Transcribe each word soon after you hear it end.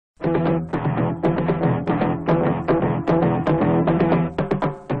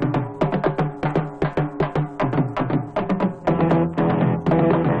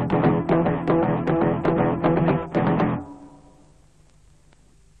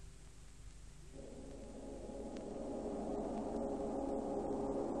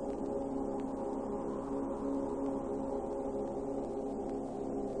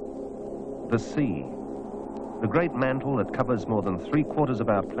The sea, the great mantle that covers more than 3/4 of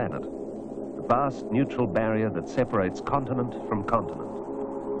our planet, the vast neutral barrier that separates continent from continent.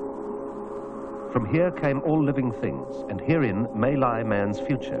 From here came all living things, and herein may lie man's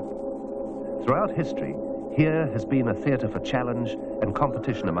future. Throughout history, here has been a theatre for challenge and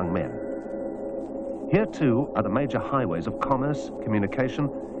competition among men. Here too are the major highways of commerce, communication,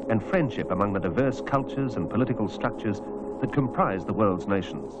 and friendship among the diverse cultures and political structures that comprise the world's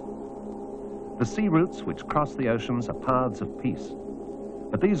nations. The sea routes which cross the oceans are paths of peace,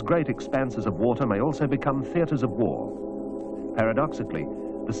 but these great expanses of water may also become theatres of war. Paradoxically,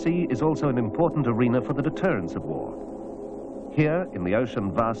 the sea is also an important arena for the deterrence of war. Here, in the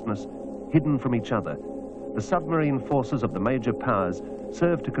ocean vastness, hidden from each other, the submarine forces of the major powers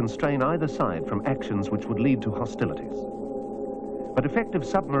serve to constrain either side from actions which would lead to hostilities. But effective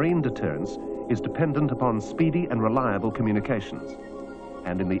submarine deterrence is dependent upon speedy and reliable communications.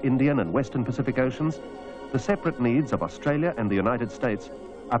 And in the Indian and Western Pacific Oceans, the separate needs of Australia and the United States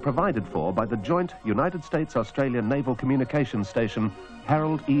are provided for by the joint United States-Australia Naval Communications Station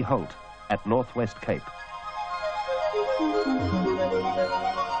Harold E. Holt at Northwest Cape.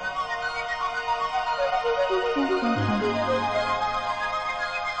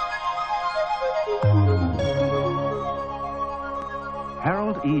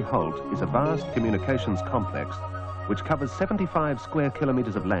 Harold E. Holt is a vast communications complex which covers 75 square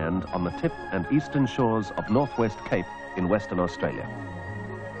kilometres of land on the tip and eastern shores of Northwest Cape in Western Australia.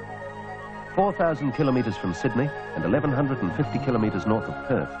 4,000 kilometres from Sydney and 1,150 kilometres north of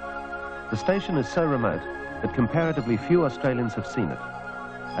Perth, the station is so remote that comparatively few Australians have seen it,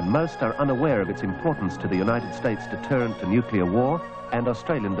 and most are unaware of its importance to the United States deterrent to nuclear war and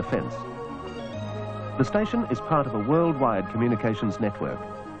Australian defence. The station is part of a worldwide communications network,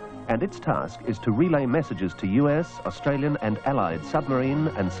 and its task is to relay messages to US, Australian and Allied submarine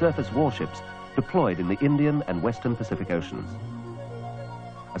and surface warships deployed in the Indian and Western Pacific Oceans.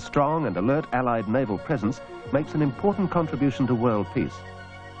 A strong and alert Allied naval presence makes an important contribution to world peace,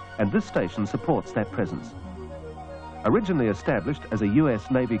 and this station supports that presence. Originally established as a US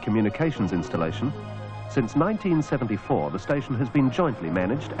Navy communications installation, since 1974 the station has been jointly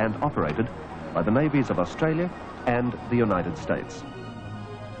managed and operated by the navies of Australia and the United States.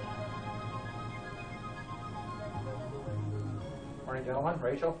 Morning, gentlemen.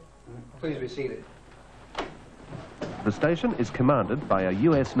 Rachel, please be seated. The station is commanded by a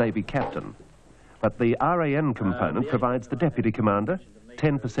US Navy captain, but the RAN component provides the deputy commander,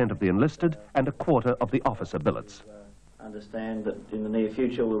 10% of the enlisted, and 1/4 of the officer billets. Understand that in the near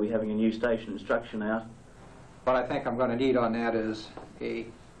future we'll be having a new station instruction out. What I think I'm going to need on that is a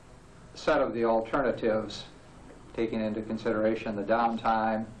set of the alternatives, taking into consideration the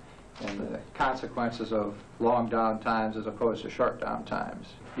downtime and the consequences of long downtimes as opposed to short downtimes.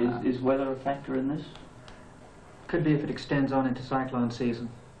 Is weather a factor in this? Could be if it extends on into cyclone season.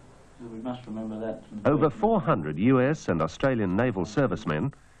 We must remember that. Over 400 US and Australian naval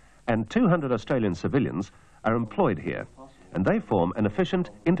servicemen and 200 Australian civilians are employed here, and they form an efficient,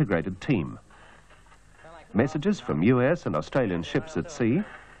 integrated team. Messages from US and Australian ships at sea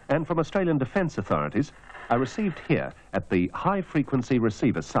and from Australian defence authorities are received here at the high-frequency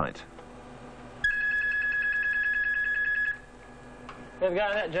receiver site. Have a go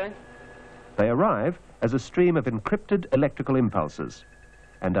at that, Jane. They arrive as a stream of encrypted electrical impulses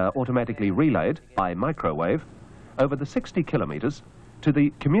and are automatically relayed by microwave over the 60 kilometres to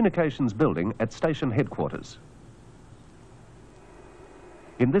the communications building at station headquarters.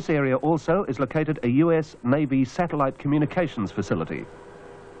 In this area also is located a US Navy satellite communications facility.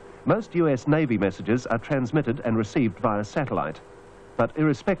 Most US Navy messages are transmitted and received via satellite, but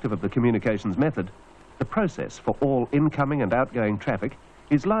irrespective of the communications method, the process for all incoming and outgoing traffic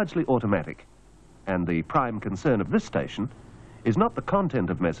is largely automatic, and the prime concern of this station is not the content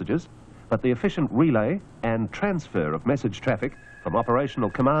of messages, but the efficient relay and transfer of message traffic from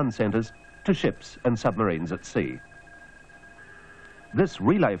operational command centres to ships and submarines at sea. This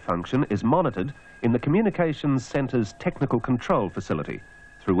relay function is monitored in the Communications Centre's technical control facility,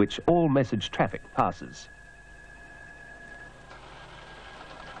 through which all message traffic passes.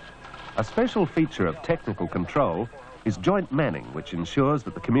 A special feature of technical control is joint manning, which ensures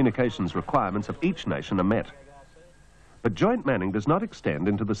that the communications requirements of each nation are met. But joint manning does not extend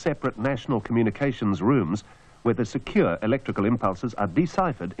into the separate national communications rooms where the secure electrical impulses are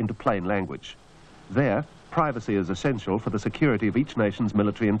deciphered into plain language. There, privacy is essential for the security of each nation's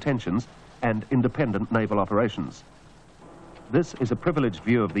military intentions and independent naval operations. This is a privileged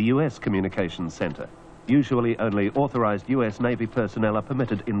view of the US Communications Center. Usually only authorized US Navy personnel are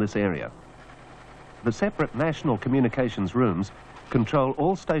permitted in this area. The separate national communications rooms control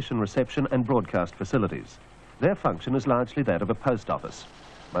all station reception and broadcast facilities. Their function is largely that of a post office.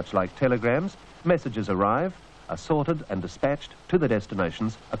 Much like telegrams, messages arrive, are sorted and dispatched to the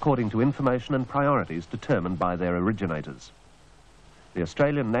destinations according to information and priorities determined by their originators. The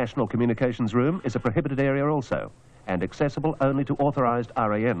Australian National Communications Room is a prohibited area also, and accessible only to authorised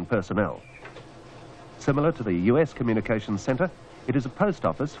RAN personnel. Similar to the US Communications Centre, it is a post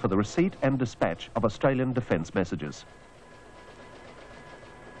office for the receipt and dispatch of Australian defence messages.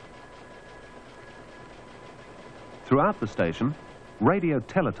 Throughout the station, radio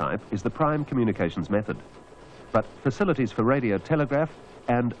teletype is the prime communications method, but facilities for radio telegraph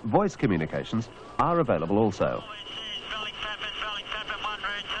and voice communications are available also.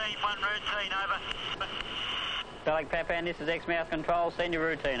 Bellic Pepin, this is Exmouth Control, send your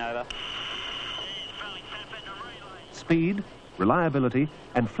routine over. Speed, reliability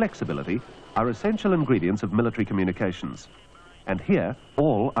and flexibility are essential ingredients of military communications, and here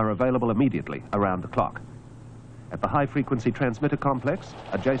all are available immediately around the clock. At the high-frequency transmitter complex,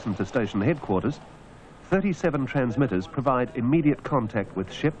 adjacent to station headquarters, 37 transmitters provide immediate contact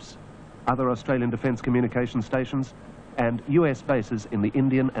with ships, other Australian Defence communication stations, and US bases in the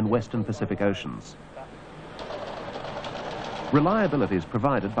Indian and Western Pacific Oceans. Reliability is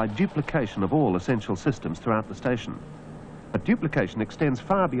provided by duplication of all essential systems throughout the station. But duplication extends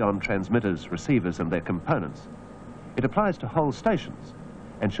far beyond transmitters, receivers and their components. It applies to whole stations,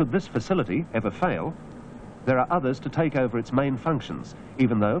 and should this facility ever fail, there are others to take over its main functions,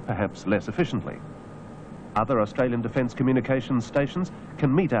 even though perhaps less efficiently. Other Australian Defence communications stations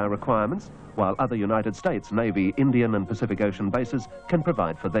can meet our requirements, while other United States Navy, Indian and Pacific Ocean bases can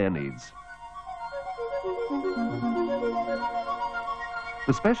provide for their needs.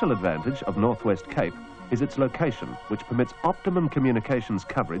 The special advantage of Northwest Cape is its location, which permits optimum communications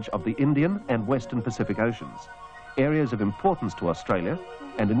coverage of the Indian and Western Pacific Oceans, areas of importance to Australia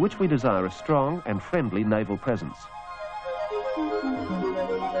and in which we desire a strong and friendly naval presence.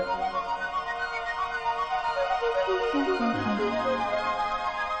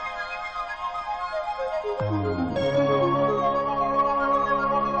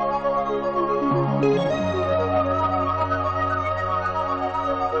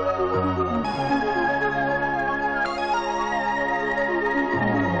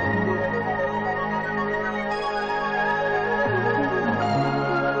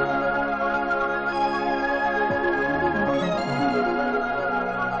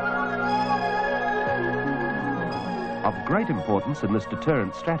 Of great importance in this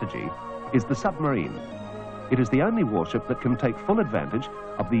deterrent strategy is the submarine. It is the only warship that can take full advantage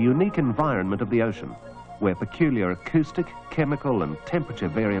of the unique environment of the ocean, where peculiar acoustic, chemical and temperature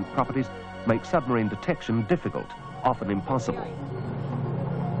variant properties make submarine detection difficult, often impossible.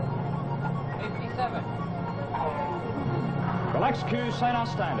 57. Relax Q, sonar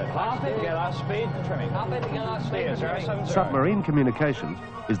standard. Half it together, speed for trimming. Half it together, speed for trimming. Submarine communications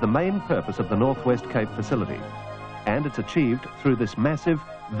is the main purpose of the Northwest Cape facility, and it's achieved through this massive,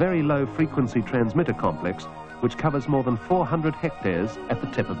 very low frequency transmitter complex which covers more than 400 hectares at the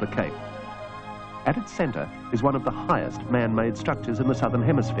tip of the Cape. At its centre is one of the highest man-made structures in the Southern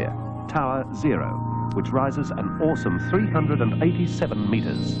Hemisphere, Tower 0, which rises an awesome 387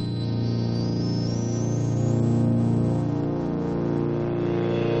 metres.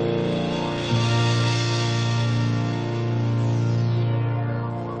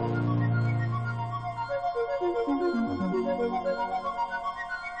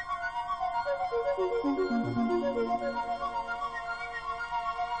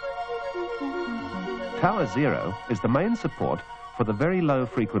 Tower 0 is the main support for the very low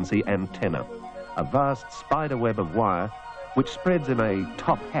frequency antenna, a vast spider web of wire which spreads in a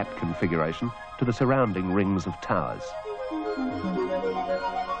top hat configuration to the surrounding rings of towers.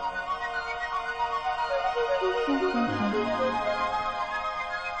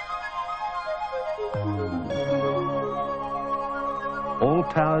 All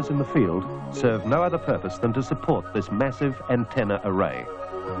towers in the field serve no other purpose than to support this massive antenna array.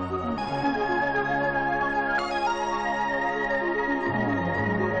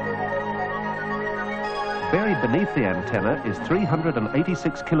 Buried beneath the antenna is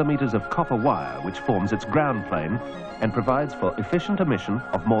 386 kilometres of copper wire which forms its ground plane and provides for efficient emission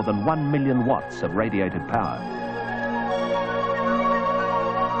of more than 1 million watts of radiated power.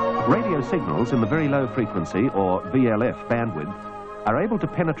 Radio signals in the very low frequency, or VLF bandwidth, are able to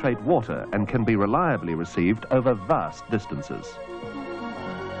penetrate water and can be reliably received over vast distances.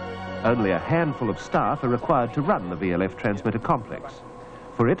 Only a handful of staff are required to run the VLF transmitter complex.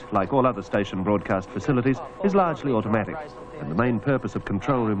 For it, like all other station broadcast facilities, is largely automatic, and the main purpose of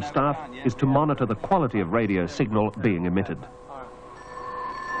control room staff is to monitor the quality of radio signal being emitted.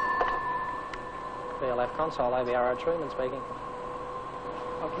 left console, AVRO Truman speaking.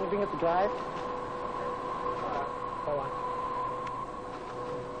 Oh, can you bring up the drive? Hold on.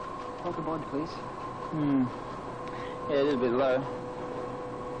 Talk aboard, please. Yeah, it is a bit low.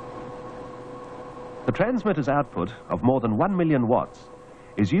 The transmitter's output of more than 1 million watts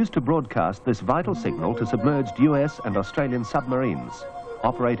is used to broadcast this vital signal to submerged US and Australian submarines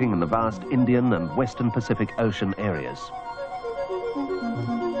operating in the vast Indian and Western Pacific Ocean areas.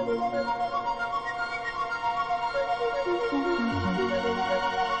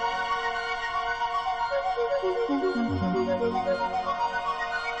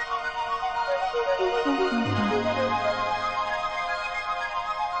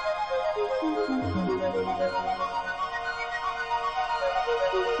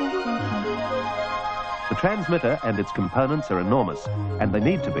 The transmitter and its components are enormous, and they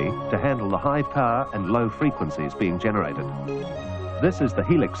need to be to handle the high power and low frequencies being generated. This is the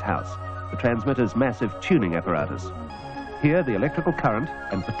Helix House, the transmitter's massive tuning apparatus. Here, the electrical current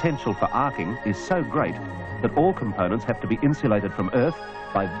and potential for arcing is so great that all components have to be insulated from Earth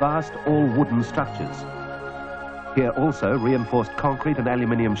by vast all-wooden structures. Here also, reinforced concrete and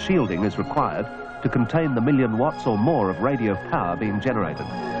aluminium shielding is required to contain the 1 million watts or more of radio power being generated.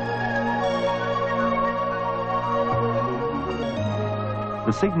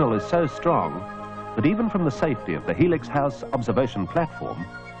 The signal is so strong that even from the safety of the Helix House observation platform,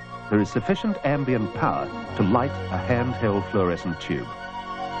 there is sufficient ambient power to light a handheld fluorescent tube.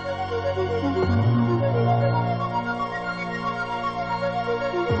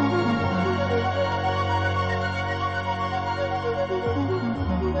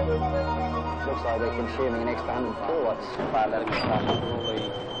 Looks like they're consuming an extra 100 kilowatts. All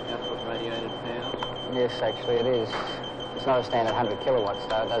the output radiated power. Yes, actually it is. It's not a standard 100 kilowatts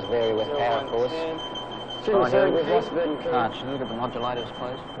though, it does vary with power, of course. Look at the modulators,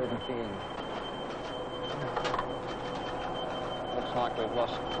 please. Looks like we've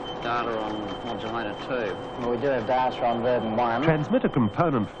lost data on modulator 2. Well, we do have data on version 1. Transmitter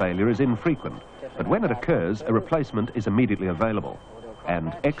component failure is infrequent, but when it occurs, a replacement is immediately available,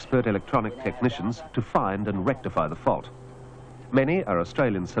 and expert electronic technicians to find and rectify the fault. Many are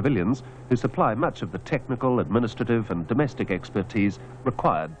Australian civilians who supply much of the technical, administrative and domestic expertise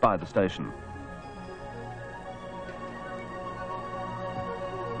required by the station.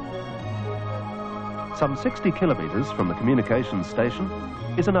 Some 60 kilometres from the communications station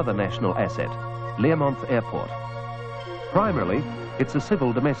is another national asset, Learmonth Airport. Primarily, it's a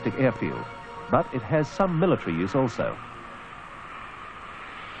civil domestic airfield, but it has some military use also.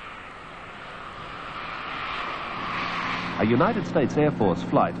 A United States Air Force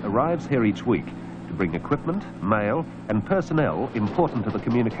flight arrives here each week to bring equipment, mail and personnel important to the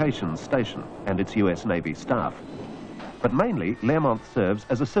communications station and its US Navy staff. But mainly, Learmonth serves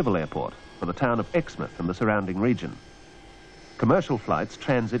as a civil airport for the town of Exmouth and the surrounding region. Commercial flights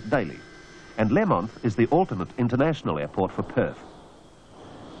transit daily, and Learmonth is the alternate international airport for Perth.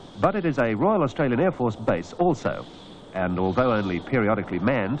 But it is a Royal Australian Air Force base also, and although only periodically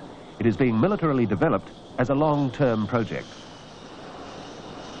manned, it is being militarily developed as a long-term project.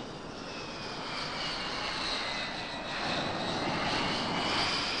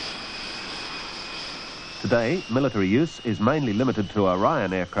 Today, military use is mainly limited to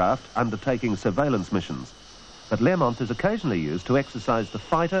Orion aircraft undertaking surveillance missions, but Learmonth is occasionally used to exercise the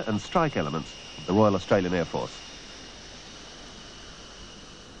fighter and strike elements of the Royal Australian Air Force.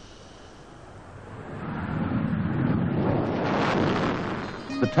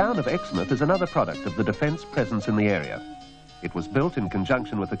 The town of Exmouth is another product of the defence presence in the area. It was built in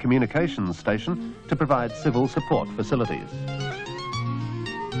conjunction with the communications station to provide civil support facilities.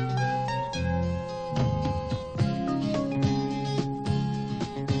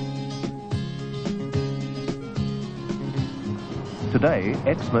 Today,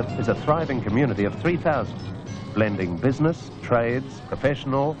 Exmouth is a thriving community of 3,000, blending business, trades,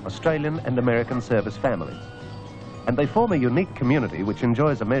 professional, Australian and American service families. And they form a unique community which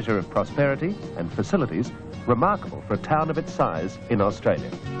enjoys a measure of prosperity and facilities remarkable for a town of its size in Australia.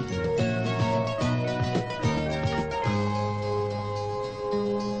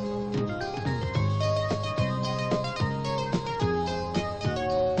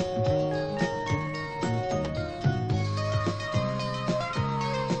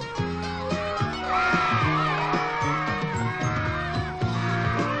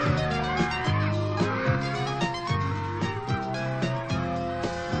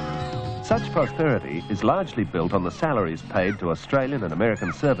 Such prosperity is largely built on the salaries paid to Australian and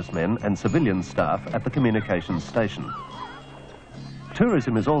American servicemen and civilian staff at the communications station.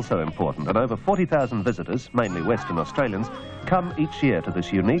 Tourism is also important, and over 40,000 visitors, mainly Western Australians, come each year to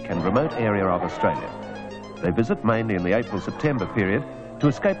this unique and remote area of Australia. They visit mainly in the April-September period to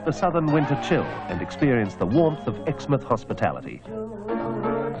escape the southern winter chill and experience the warmth of Exmouth hospitality.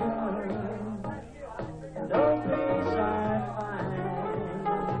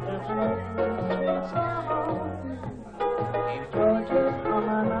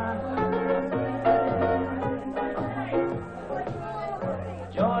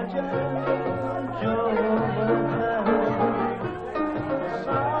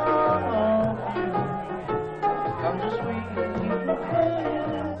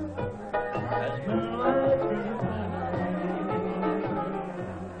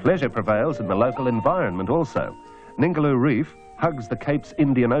 Pleasure prevails in the local environment also. Ningaloo Reef hugs the Cape's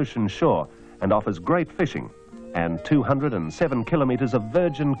Indian Ocean shore and offers great fishing and 207 kilometres of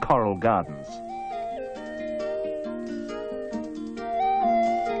virgin coral gardens.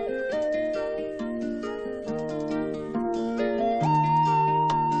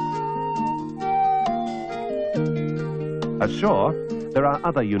 Ashore, there are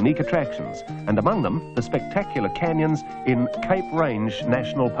other unique attractions, and among them, the spectacular canyons in Cape Range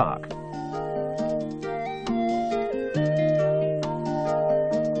National Park.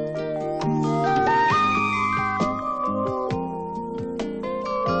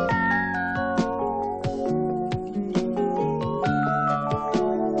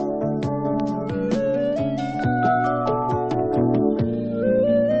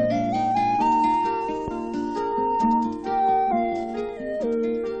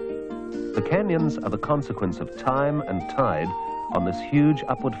 The canyons are the consequence of time and tide on this huge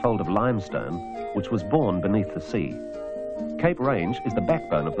upward fold of limestone which was born beneath the sea. Cape Range is the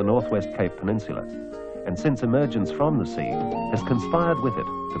backbone of the Northwest Cape Peninsula, and since emergence from the sea has conspired with it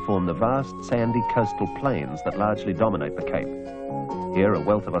to form the vast sandy coastal plains that largely dominate the Cape. Here a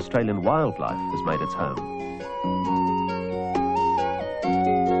wealth of Australian wildlife has made its home.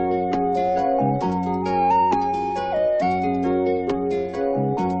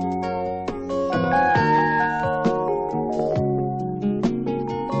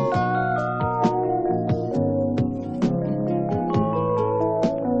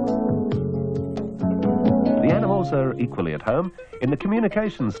 Are equally at home in the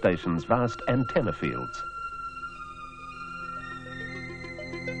communications station's vast antenna fields.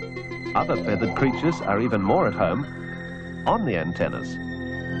 Other feathered creatures are even more at home on the antennas.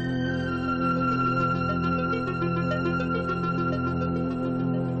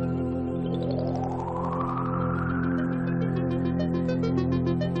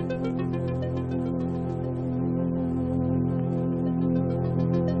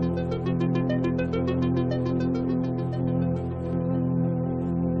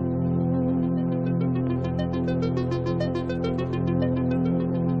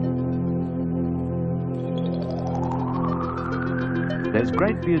 There's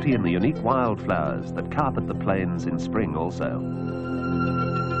great beauty in the unique wildflowers that carpet the plains in spring also.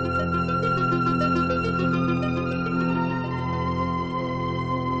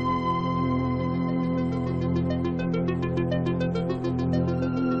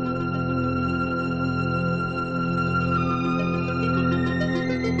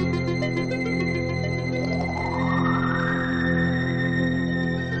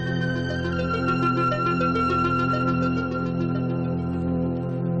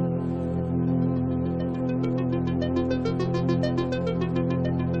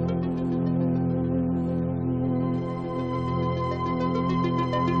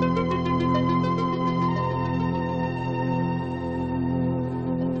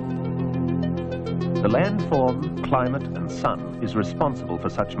 The landform, climate and sun is responsible for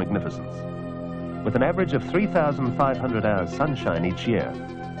such magnificence. With an average of 3,500 hours sunshine each year,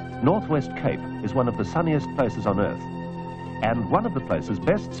 Northwest Cape is one of the sunniest places on Earth, and one of the places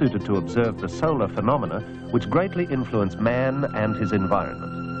best suited to observe the solar phenomena which greatly influence man and his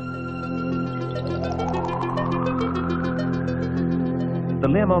environment. The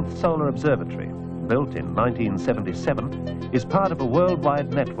Exmouth Solar Observatory, built in 1977, is part of a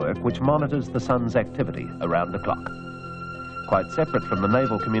worldwide network which monitors the sun's activity around the clock. Quite separate from the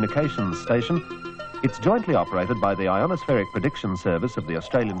Naval Communications Station, it's jointly operated by the Ionospheric Prediction Service of the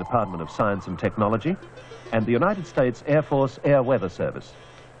Australian Department of Science and Technology and the United States Air Force Air Weather Service.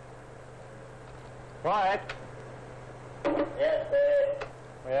 Quiet. Yes, sir.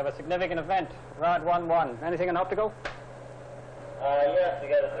 We have a significant event. Rod 11. Anything in optical? Yes, we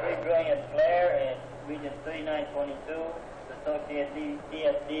got a 3 brilliant flare in region 3922, associated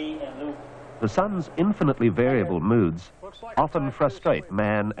DSD and loop. The sun's infinitely variable moods often frustrate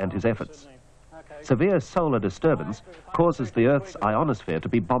man and his efforts. Severe solar disturbance causes the Earth's ionosphere to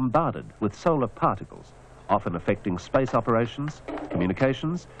be bombarded with solar particles, often affecting space operations,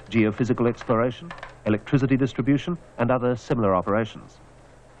 communications, geophysical exploration, electricity distribution, and other similar operations.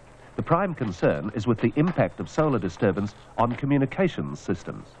 The prime concern is with the impact of solar disturbance on communications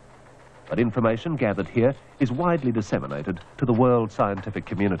systems. But information gathered here is widely disseminated to the world scientific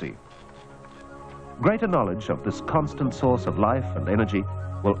community. Greater knowledge of this constant source of life and energy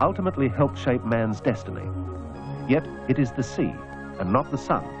will ultimately help shape man's destiny. Yet it is the sea, and not the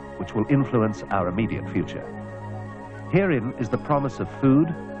sun, which will influence our immediate future. Herein is the promise of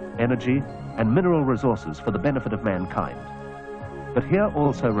food, energy, and mineral resources for the benefit of mankind. But here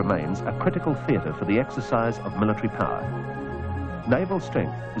also remains a critical theatre for the exercise of military power. Naval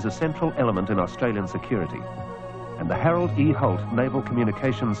strength is a central element in Australian security, and the Harold E. Holt Naval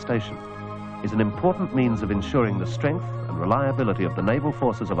Communications Station is an important means of ensuring the strength and reliability of the naval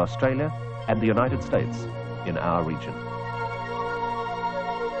forces of Australia and the United States in our region.